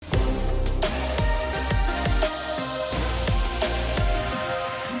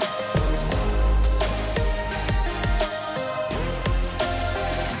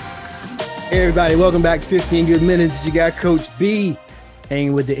Hey everybody, welcome back to 15 Good Minutes. You got Coach B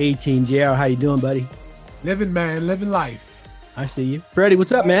hanging with the 18. JR, how you doing, buddy? Living, man, living life. I see you. Freddie,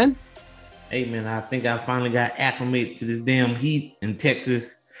 what's up, man? Hey, man, I think I finally got acclimated to this damn heat in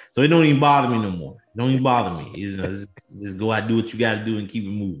Texas. So it don't even bother me no more. It don't even bother me. Just go out, do what you got to do, and keep it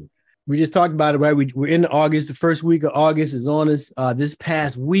moving. We just talked about it, right? We're in August. The first week of August is on us. This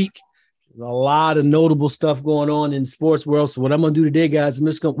past week, there's a lot of notable stuff going on in the sports world. So what I'm going to do today, guys,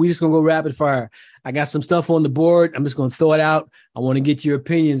 we're just going to go rapid fire. I got some stuff on the board. I'm just going to throw it out. I want to get your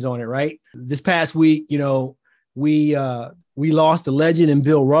opinions on it, right? This past week, we lost a legend in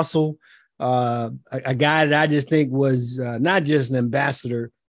Bill Russell, a guy that I just think was not just an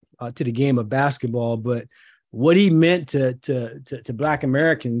ambassador to the game of basketball, but what he meant to Black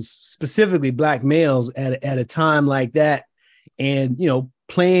Americans, specifically Black males at a time like that. And,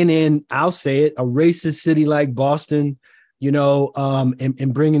 playing in, I'll say it, a racist city like Boston,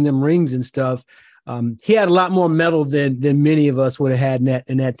 and bringing them rings and stuff. He had a lot more metal than many of us would have had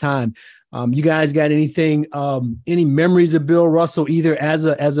in that time. You guys got anything, any memories of Bill Russell, either as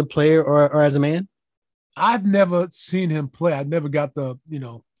a player or as a man? I've never seen him play. I never got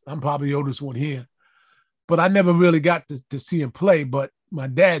I'm probably the oldest one here, but I never really got to see him play. But my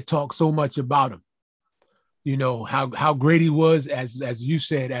dad talked so much about him. How great he was, as you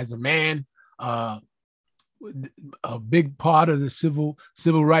said, as a man, a big part of the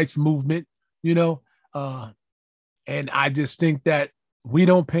civil rights movement, and I just think that we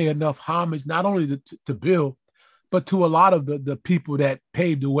don't pay enough homage, not only to Bill, but to a lot of the people that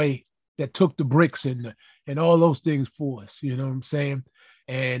paved the way, that took the bricks and all those things for us. You know what I'm saying?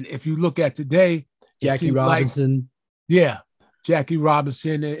 And if you look at today, Jackie Robinson. Jackie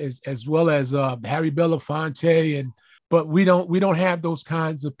Robinson, as well as Harry Belafonte, but we don't have those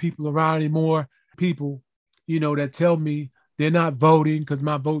kinds of people around anymore. People, that tell me they're not voting because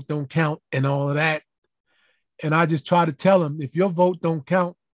my vote don't count and all of that. And I just try to tell them, if your vote don't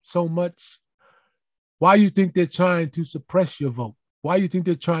count so much, why you think they're trying to suppress your vote? Why you think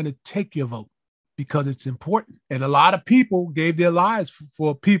they're trying to take your vote? Because it's important. And a lot of people gave their lives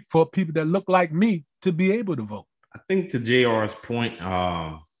for people that look like me to be able to vote. I think to JR's point,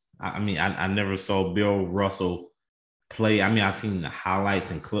 I never saw Bill Russell play. I've seen the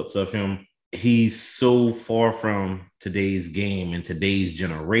highlights and clips of him. He's so far from today's game and today's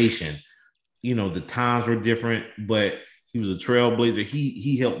generation. The times were different, but he was a trailblazer.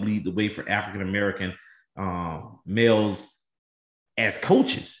 He helped lead the way for African-American males as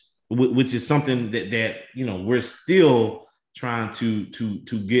coaches, which is something that we're still trying to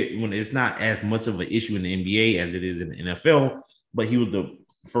get, when it's not as much of an issue in the NBA as it is in the NFL, but he was the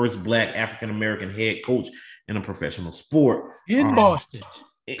first Black African-American head coach in a professional sport in Boston.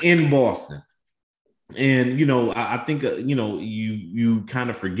 And, I think, you kind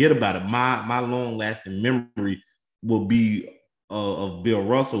of forget about it. My long lasting memory will be of Bill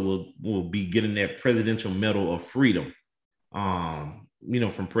Russell will be getting that Presidential Medal of Freedom,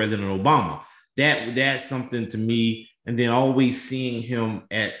 from President Obama. That's something to me. And then always seeing him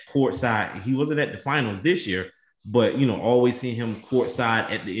at courtside. He wasn't at the finals this year, but, always seeing him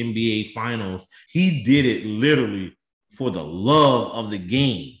courtside at the NBA finals. He did it literally for the love of the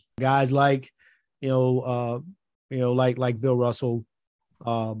game. Guys like, like Bill Russell,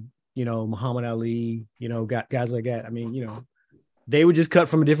 Muhammad Ali, got guys like that. They were just cut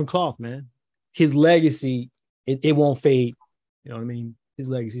from a different cloth, man. His legacy, it won't fade. You know what I mean? His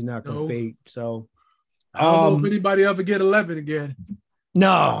legacy's not going to fade. So, I don't know if anybody ever get 11 again.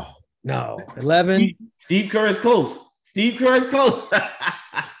 No. 11. Steve Kerr is close.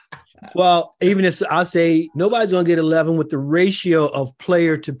 Well, even if I'll say nobody's going to get 11 with the ratio of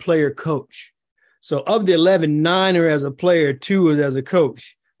player to player coach. So of the 11, 9 are as a player, 2 is as a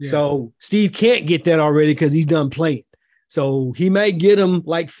coach. Yeah. So Steve can't get that already because he's done playing. So he might get them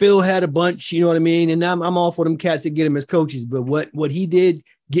like Phil had a bunch, you know what I mean? And I'm all for them cats that get him as coaches. But what he did,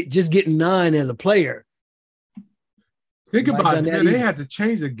 getting 9 as a player. Think about it, man. They had to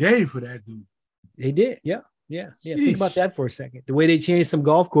change the game for that dude. They did, yeah. Think about that for a second. The way they changed some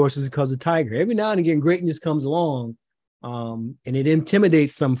golf courses because of Tiger. Every now and again, greatness comes along, and it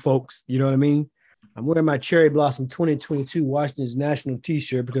intimidates some folks. You know what I mean? I'm wearing my Cherry Blossom 2022 Washington's National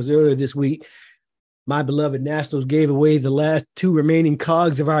T-shirt because earlier this week, my beloved Nationals gave away the last 2 remaining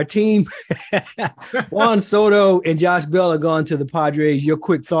cogs of our team. Juan Soto and Josh Bell are gone to the Padres. Your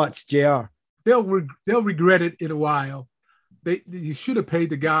quick thoughts, JR. They'll regret it in a while. You should have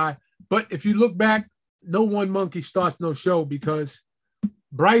paid the guy. But if you look back, no one monkey starts no show, because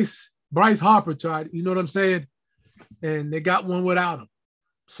Bryce Harper tried, you know what I'm saying? And they got one without him.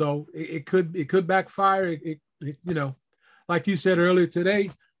 So it could backfire. It like you said earlier today,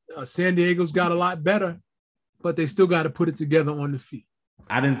 San Diego's got a lot better, but they still got to put it together on the feet.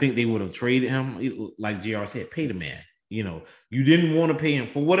 I didn't think they would have traded him. Like JR said, pay the man. You didn't want to pay him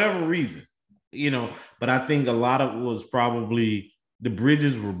for whatever reason, but I think a lot of it was probably the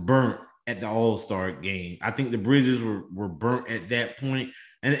bridges were burnt at the All-Star game. I think the bridges were burnt at that point,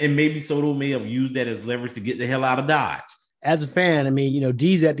 and maybe Soto may have used that as leverage to get the hell out of Dodge. As a fan, I mean,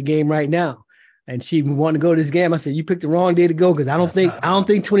 Dee's at the game right now, and she wanted to go to this game. I said, you picked the wrong day to go because I don't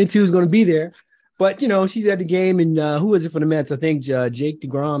think 22 is going to be there. But she's at the game, and who is it for the Mets? I think Jake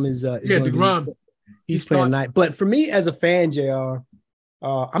DeGrom is DeGrom. He's playing tonight. But for me as a fan, JR,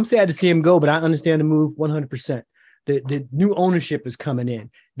 I'm sad to see him go, but I understand the move 100%. The new ownership is coming in.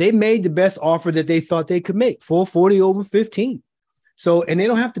 They made the best offer that they thought they could make, 440 over 15. So, and they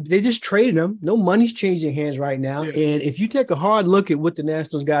don't have to, they just traded him. No money's changing hands right now. Yeah. And if you take a hard look at what the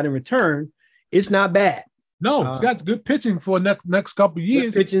Nationals got in return, it's not bad. No, it's got good pitching for next couple of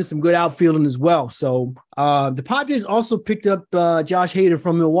years. Good pitching, some good outfielding as well. So the Padres also picked up Josh Hader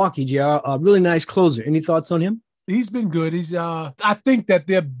from Milwaukee, JR, a really nice closer. Any thoughts on him? He's been good. I think that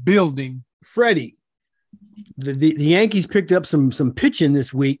they're building. Freddie, the Yankees picked up some pitching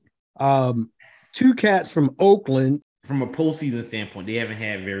this week. Two cats from Oakland. From a postseason standpoint, they haven't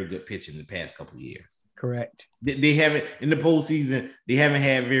had very good pitching the past couple of years. Correct. They haven't, in the postseason, they haven't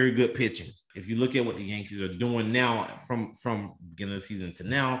had very good pitching. If you look at what the Yankees are doing now from beginning of the season to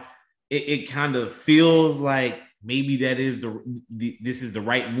now, it kind of feels like maybe that is this is the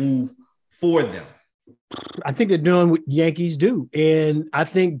right move for them. I think they're doing what Yankees do. And I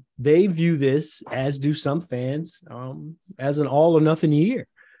think they view this, as do some fans, as an all or nothing year.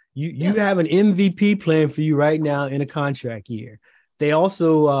 You have an MVP plan for you right now in a contract year. They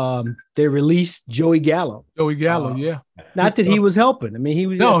also they released Joey Gallo. Yeah. Not that he was helping. I mean, he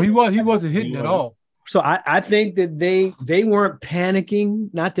wasn't hitting at all. So I think that they weren't panicking.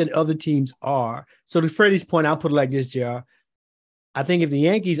 Not that other teams are. So to Freddie's point, I'll put it like this, JR. I think if the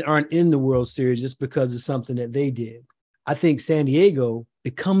Yankees aren't in the World Series just because of something that they did, I think San Diego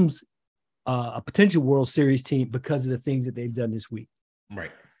becomes a potential World Series team because of the things that they've done this week.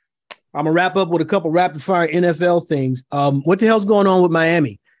 Right. I'm going to wrap up with a couple rapid fire NFL things. What the hell's going on with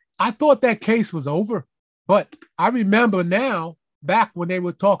Miami? I thought that case was over, but I remember now back when they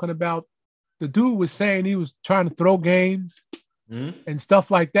were talking about the dude was saying he was trying to throw games and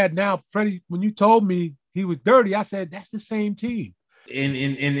stuff like that. Now, Freddie, when you told me he was dirty, I said, that's the same team. And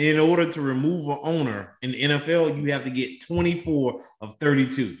in order to remove an owner in the NFL, you have to get 24 of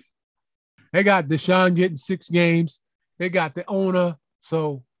 32. They got Deshaun getting 6 games. They got the owner.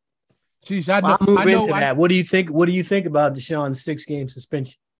 So, geez, I'll move into that. What do you think? What do you think about Deshaun's 6-game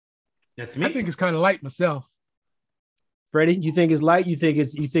suspension? That's me. I think it's kind of light myself. Freddie, you think it's light? You think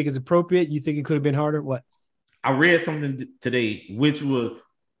it's appropriate? You think it could have been harder? What? I read something today, which was,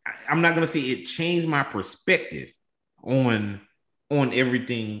 I'm not going to say it changed my perspective on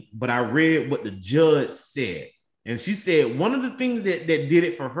everything, but I read what the judge said. And she said one of the things that did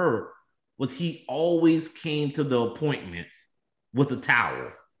it for her was he always came to the appointments with a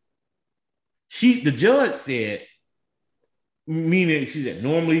towel. The judge said, meaning she said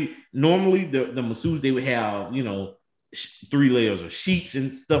normally the masseuse, they would have 3 layers of sheets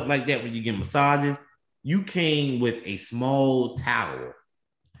and stuff like that when you get massages. You came with a small towel.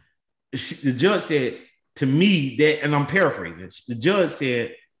 The judge said to me that, and I'm paraphrasing, the judge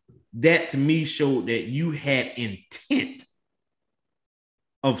said that to me showed that you had intent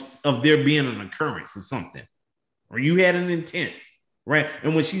of there being an occurrence of something, or you had an intent, right?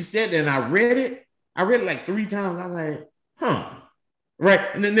 And when she said that, and I read it like 3 times. I'm like,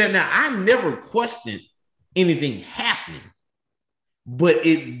 right? And then now I never questioned anything happening, but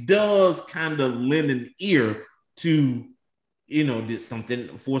it does kind of lend an ear to, did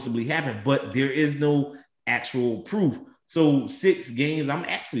something forcibly happen? But there is no actual proof. So 6 games, I'm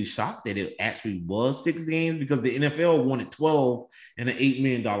actually shocked that it actually was 6 games because the NFL wanted 12 and an $8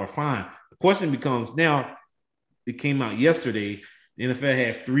 million fine. The question becomes now, it came out yesterday, the NFL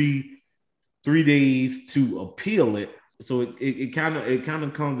has 3 days to appeal it. So it kind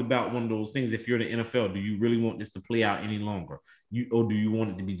of comes about one of those things. If you're the NFL, do you really want this to play out any longer? Or do you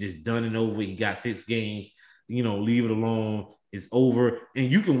want it to be just done and over? You got 6 games, leave it alone. It's over.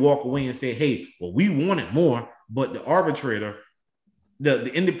 And you can walk away and say, hey, well, we wanted more, but the arbitrator,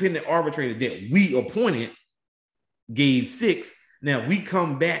 the independent arbitrator that we appointed gave 6. Now, if we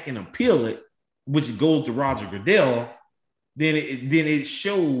come back and appeal it, which goes to Roger Goodell, then it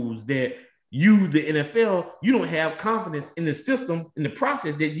shows that you, the NFL, you don't have confidence in the system, in the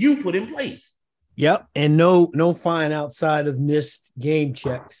process that you put in place. Yep. And no fine outside of missed game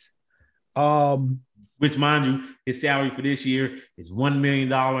checks. which, mind you, his salary for this year is $1 million,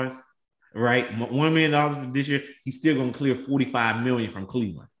 right? $1 million for this year. He's still going to clear $45 million from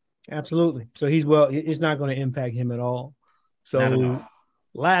Cleveland. Absolutely. So it's not going to impact him at all. Not at So all.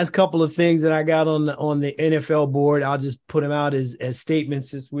 last couple of things that I got on the NFL board, I'll just put them out as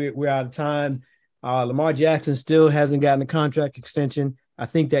statements since we're out of time. Lamar Jackson still hasn't gotten a contract extension. I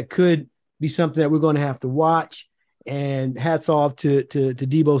think that could be something that we're going to have to watch. And hats off to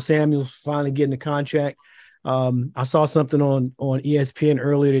Deebo Samuel finally getting the contract. I saw something on ESPN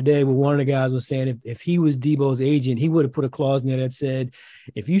earlier today where one of the guys was saying if he was Deebo's agent, he would have put a clause in there that said,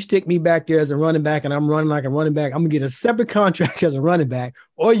 if you stick me back there as a running back and I'm running like a running back, I'm going to get a separate contract as a running back,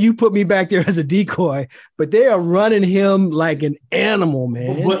 or you put me back there as a decoy. But they are running him like an animal,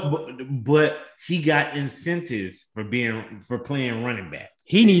 man. But he got incentives for playing running back.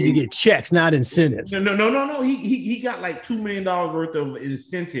 He needs to get checks, not incentives. No. He got like $2 million worth of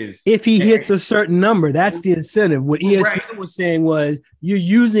incentives. If he hits a certain number, that's the incentive. What ESPN was saying was you're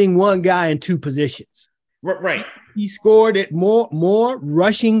using one guy in two positions. Right. He scored at more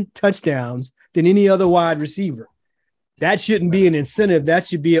rushing touchdowns than any other wide receiver. That shouldn't be an incentive. That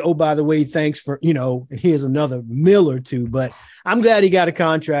should be, oh, by the way, thanks for, here's another mill or two. But I'm glad he got a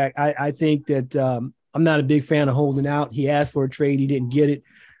contract. I think that I'm not a big fan of holding out. He asked for a trade. He didn't get it.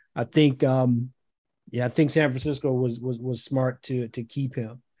 I think, I think San Francisco was smart to keep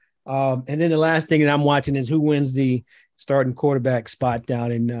him. And then the last thing that I'm watching is who wins the starting quarterback spot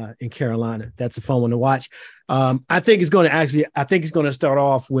down in Carolina. That's a fun one to watch. I think it's going to start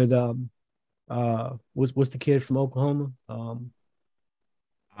off with what's the kid from Oklahoma?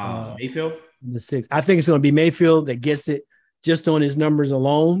 Mayfield. The sixth. I think it's going to be Mayfield that gets it just on his numbers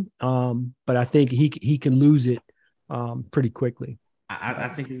alone. But I think he can lose it pretty quickly. I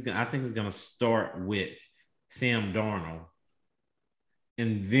think he's going to start with Sam Darnold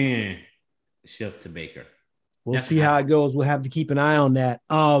and then shift to Baker. We'll see how it goes. We'll have to keep an eye on that.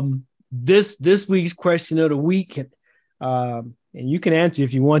 This week's question of the week, and you can answer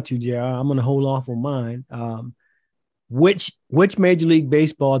if you want to, JR. I'm going to hold off on mine. Which Major League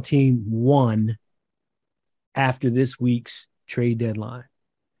Baseball team won after this week's trade deadline?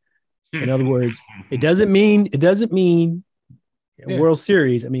 In other words, it doesn't mean World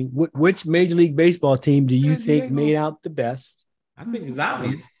Series. I mean, which Major League Baseball team do you think made out the best? I think it's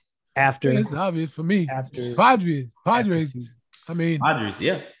obvious. It's obvious for me. After Padres. Padres,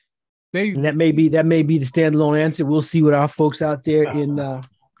 yeah. That may be the standalone answer. We'll see what our folks out there in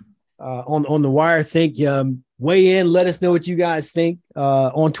on the wire think. Weigh in. Let us know what you guys think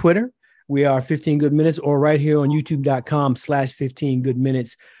on Twitter. We are 15 Good Minutes, or right here on YouTube.com/15 Good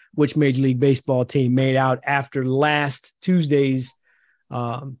Minutes. Which Major League Baseball team made out after last Tuesday's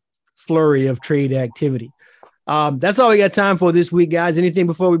flurry of trade activity? That's all we got time for this week, guys. Anything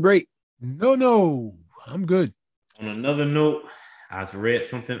before we break? No, I'm good. On another note, I read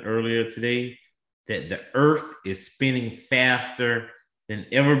something earlier today that the Earth is spinning faster than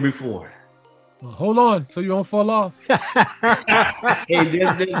ever before. Well, hold on, so you don't fall off. Hey,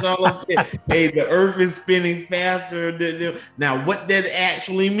 that's all I'm saying. Hey, the Earth is spinning faster than now. What that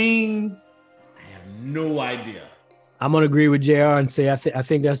actually means, I have no idea. I'm gonna agree with JR and say I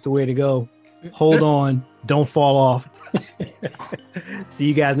think that's the way to go. Hold on, don't fall off. See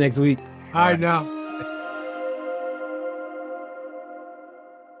you guys next week. All right now.